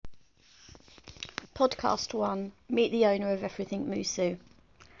Podcast 1, Meet the owner of everything Moosue.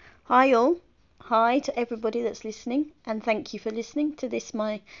 Hi all, hi to everybody that's listening, and thank you for listening to this,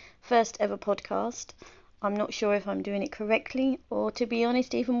 my first ever podcast. I'm not sure if I'm doing it correctly, or to be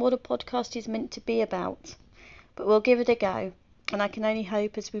honest, even what a podcast is meant to be about. But we'll give it a go, and I can only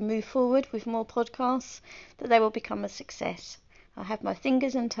hope as we move forward with more podcasts that they will become a success. I have my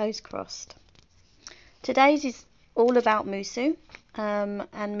fingers and toes crossed. Today's is all about Moosue, and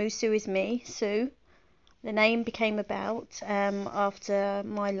Moosue is me, Sue. The name became about after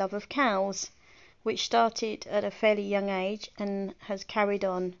my love of cows, which started at a fairly young age and has carried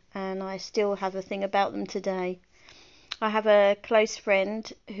on, and I still have a thing about them today. I have a close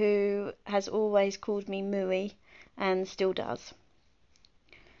friend who has always called me Mooey and still does.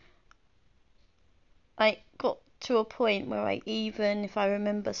 I got to a point where I even, if I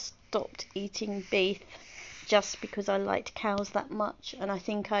remember, stopped eating beef just because I liked cows that much, and I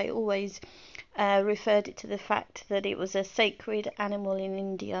think I always referred it to the fact that it was a sacred animal in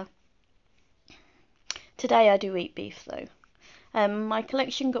India. Today I do eat beef though. My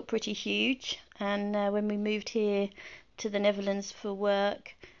collection got pretty huge, and when we moved here to the Netherlands for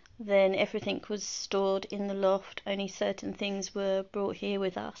work, then everything was stored in the loft. Only certain things were brought here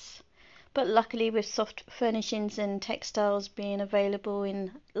with us. But luckily, with soft furnishings and textiles being available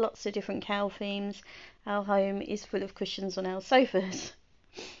in lots of different cow themes, our home is full of cushions on our sofas.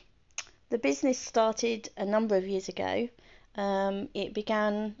 The business started a number of years ago. It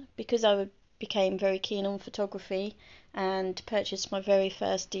began because I became very keen on photography and purchased my very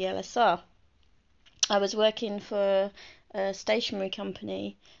first DSLR. I was working for a stationery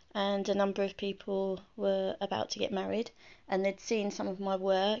company, and a number of people were about to get married, and they'd seen some of my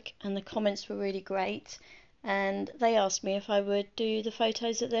work and the comments were really great, and they asked me if I would do the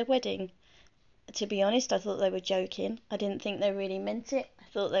photos at their wedding. To be honest, I thought they were joking. I didn't think they really meant it.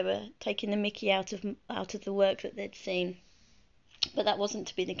 I thought they were taking the mickey out of the work that they'd seen. But that wasn't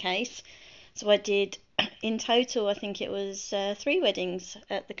to be the case. So I did, in total, I think it was 3 weddings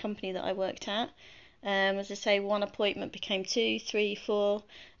at the company that I worked at. As I say, one appointment became 2, 3, 4,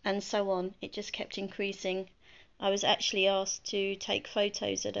 and so on. It just kept increasing. I was actually asked to take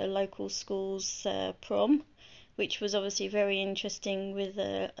photos at a local school's prom, which was obviously very interesting, with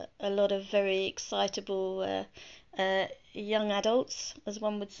a lot of very excitable young adults, as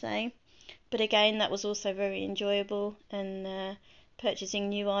one would say. But again, that was also very enjoyable, and purchasing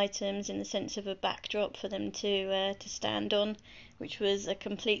new items in the sense of a backdrop for them to stand on, which was a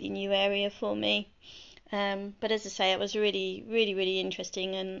completely new area for me. But as I say, it was really, really, really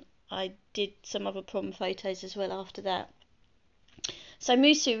interesting, and I did some other prom photos as well after that. So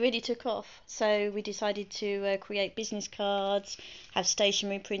Moosue really took off. So we decided to create business cards, have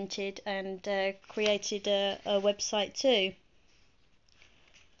stationery printed, and created a website too.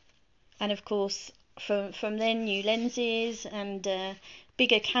 And of course, from then, new lenses and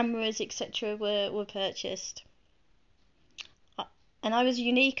bigger cameras, etc., were purchased. And I was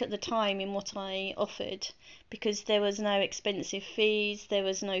unique at the time in what I offered, because there was no expensive fees, there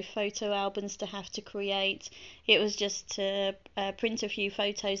was no photo albums to have to create. It was just to print a few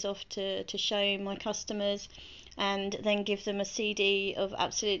photos off to show my customers, and then give them a CD of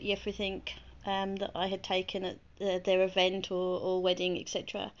absolutely everything that I had taken at their event or wedding,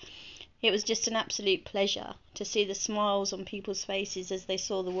 etc. It was just an absolute pleasure to see the smiles on people's faces as they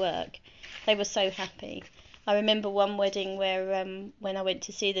saw the work. They were so happy. I remember one wedding where when I went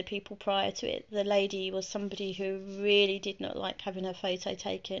to see the people prior to it, the lady was somebody who really did not like having her photo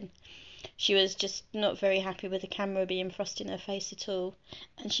taken. She was just not very happy with the camera being thrust in her face at all,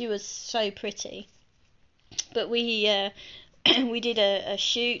 and she was so pretty. But we we did a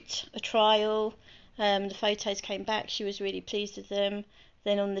shoot, a trial. The photos came back. She was really pleased with them.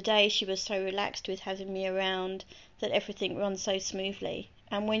 Then on the day, she was so relaxed with having me around that everything ran so smoothly.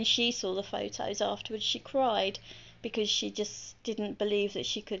 And when she saw the photos afterwards, she cried, because she just didn't believe that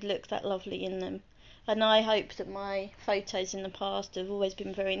she could look that lovely in them. And I hope that my photos in the past have always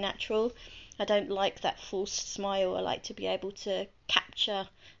been very natural. I don't like that forced smile. I like to be able to capture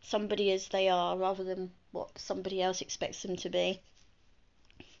somebody as they are, rather than what somebody else expects them to be.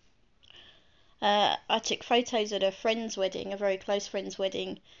 I took photos at a friend's wedding, a very close friend's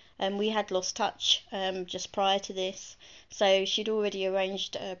wedding, and we had lost touch just prior to this. So she'd already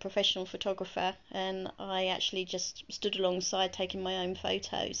arranged a professional photographer, and I actually just stood alongside taking my own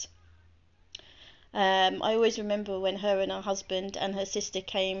photos. I always remember when her and her husband and her sister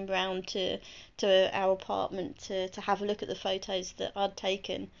came round to our apartment to have a look at the photos that I'd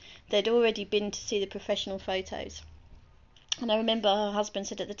taken. They'd already been to see the professional photos. And I remember her husband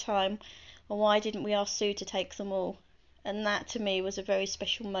said at the time, "Well, why didn't we ask Sue to take them all?" And that to me was a very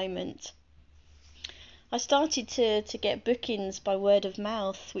special moment. I started to get bookings by word of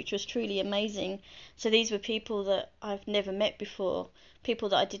mouth, which was truly amazing. So these were people that I've never met before, people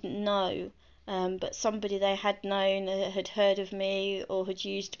that I didn't know, but somebody they had known had heard of me or had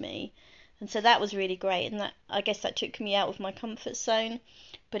used me. And so that was really great, and that, I guess, that took me out of my comfort zone.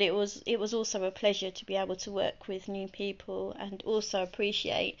 But it was also a pleasure to be able to work with new people and also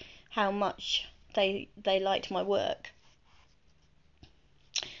appreciate how much they liked my work.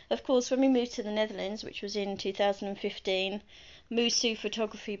 Of course, when we moved to the Netherlands, which was in 2015, Moosue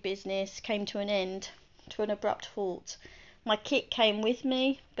photography business came to an end, to an abrupt halt. My kit came with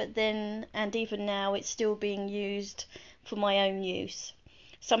me, but then, and even now, it's still being used for my own use.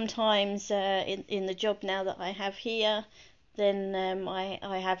 Sometimes in the job now that I have here, then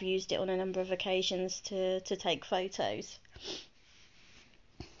I have used it on a number of occasions to take photos.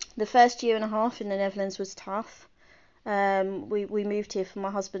 The first year and a half in the Netherlands was tough. We moved here for my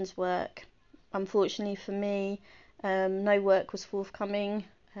husband's work. Unfortunately for me, no work was forthcoming.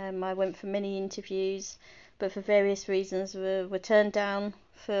 I went for many interviews, but for various reasons were turned down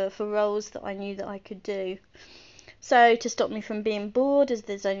for roles that I knew that I could do. So to stop me from being bored, as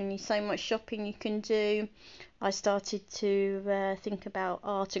there's only so much shopping you can do, I started to think about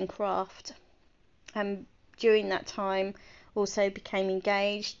art and craft. And during that time, also became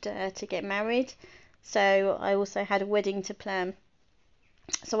engaged to get married. So I also had a wedding to plan.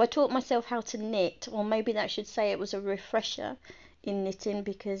 So I taught myself how to knit, or maybe that should say it was a refresher in knitting,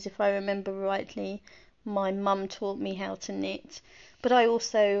 because if I remember rightly, my mum taught me how to knit. But I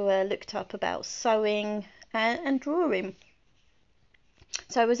also looked up about sewing and drawing.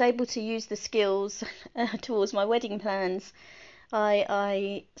 So I was able to use the skills towards my wedding plans.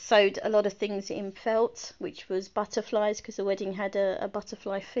 I sewed a lot of things in felt, which was butterflies, because the wedding had a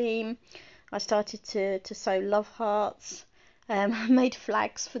butterfly theme. I started to sew love hearts. I made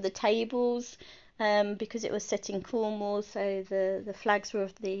flags for the tables because it was set in Cornwall, so the flags were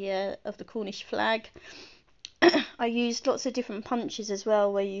of the Cornish flag. I used lots of different punches as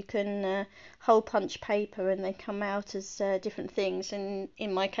well, where you can hole punch paper and they come out as different things. And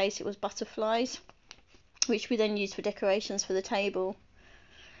in my case, it was butterflies, which we then used for decorations for the table.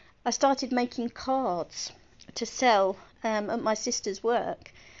 I started making cards to sell at my sister's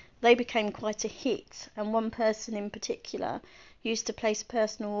work. They became quite a hit, and one person in particular used to place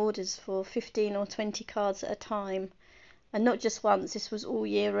personal orders for 15 or 20 cards at a time. And not just once, this was all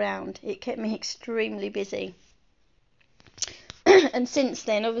year round. It kept me extremely busy. And since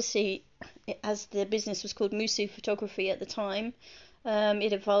then, obviously, as the business was called Moosue Photography at the time,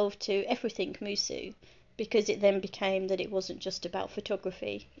 it evolved to Everything Moosue, because it then became that it wasn't just about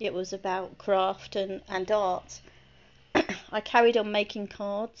photography, it was about craft and art. I carried on making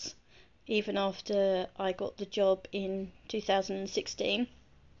cards even after I got the job in 2016.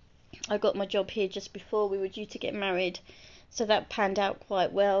 I got my job here just before we were due to get married, so that panned out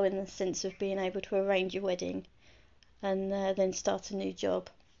quite well in the sense of being able to arrange a wedding and then start a new job.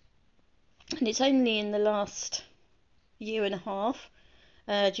 And it's only in the last year and a half,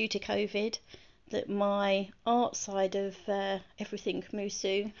 due to COVID, that my art side of Everything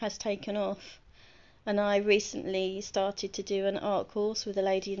Moosue has taken off. And I recently started to do an art course with a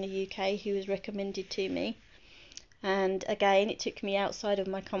lady in the UK who was recommended to me. And again, it took me outside of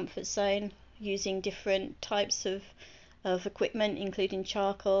my comfort zone, using different types of equipment, including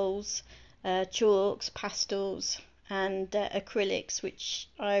charcoals, chalks, pastels, and acrylics, which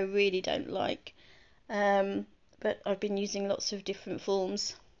I really don't like. But I've been using lots of different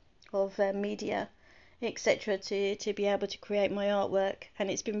forms of media, etc., to be able to create my artwork, and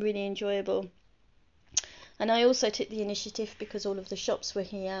it's been really enjoyable. And I also took the initiative because all of the shops were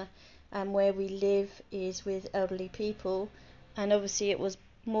here, and where we live is with elderly people, and obviously it was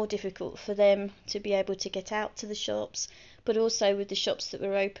more difficult for them to be able to get out to the shops, but also with the shops that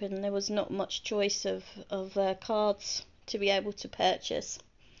were open, there was not much choice of cards to be able to purchase.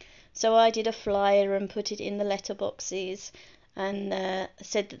 So I did a flyer and put it in the letterboxes and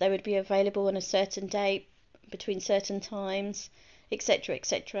said that they would be available on a certain date, between certain times, etc.,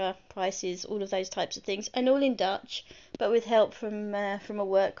 etc., prices, all of those types of things, and all in Dutch, but with help from a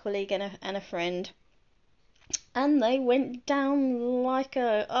work colleague and a friend. And they went down like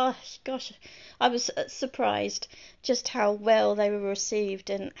oh gosh, I was surprised just how well they were received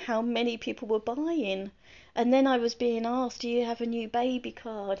and how many people were buying. And then I was being asked, do you have a new baby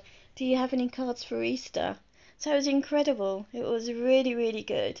card? Do you have any cards for Easter? So it was incredible. It was really, really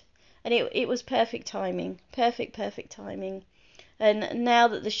good. And it was perfect timing. Perfect timing. And now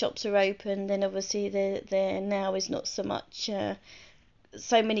that the shops are open, then obviously there now is not so much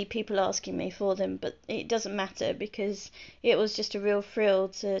so many people asking me for them, but it doesn't matter because it was just a real thrill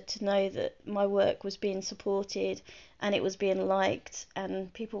to know that my work was being supported and it was being liked,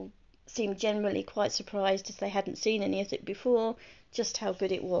 and people seemed generally quite surprised as they hadn't seen any of it before, just how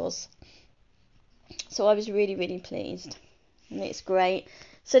good it was. So I was really, really pleased, and it's great.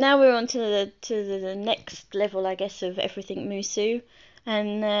 So now we're on to the next level, I guess, of everything Moosue,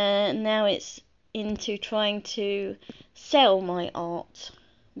 and now it's into trying to sell my art,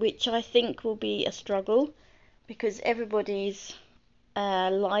 which I think will be a struggle because everybody's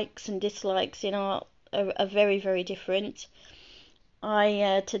likes and dislikes in art are very, very different.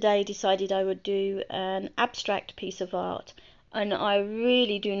 I today decided I would do an abstract piece of art, and I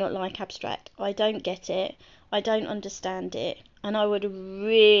really do not like abstract. I don't get it, I don't understand it, and I would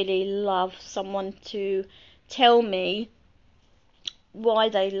really love someone to tell me why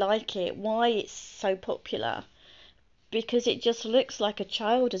they like it, why it's so popular, because it just looks like a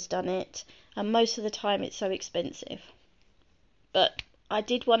child has done it, and most of the time it's so expensive. But I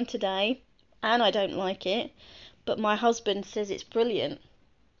did one today, and I don't like it, but my husband says it's brilliant,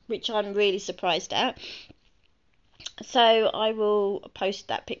 which I'm really surprised at. So I will post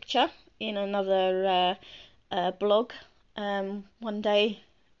that picture in another blog one day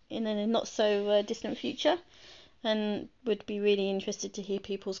in a not so distant future, and would be really interested to hear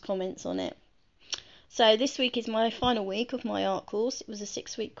people's comments on it. So this week is my final week of my art course. It was a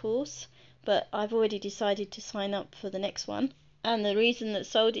 6-week course, but I've already decided to sign up for the next one. And the reason that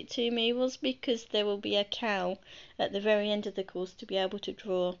sold it to me was because there will be a cow at the very end of the course to be able to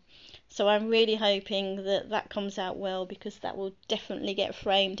draw. So I'm really hoping that that comes out well, because that will definitely get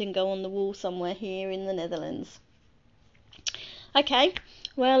framed and go on the wall somewhere here in the Netherlands. Okay,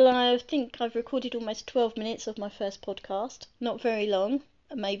 well, I think I've recorded almost 12 minutes of my first podcast. Not very long,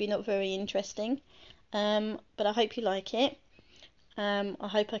 maybe not very interesting, but I hope you like it. I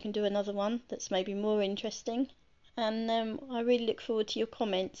hope I can do another one that's maybe more interesting. And I really look forward to your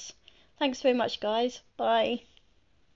comments. Thanks very much, guys. Bye.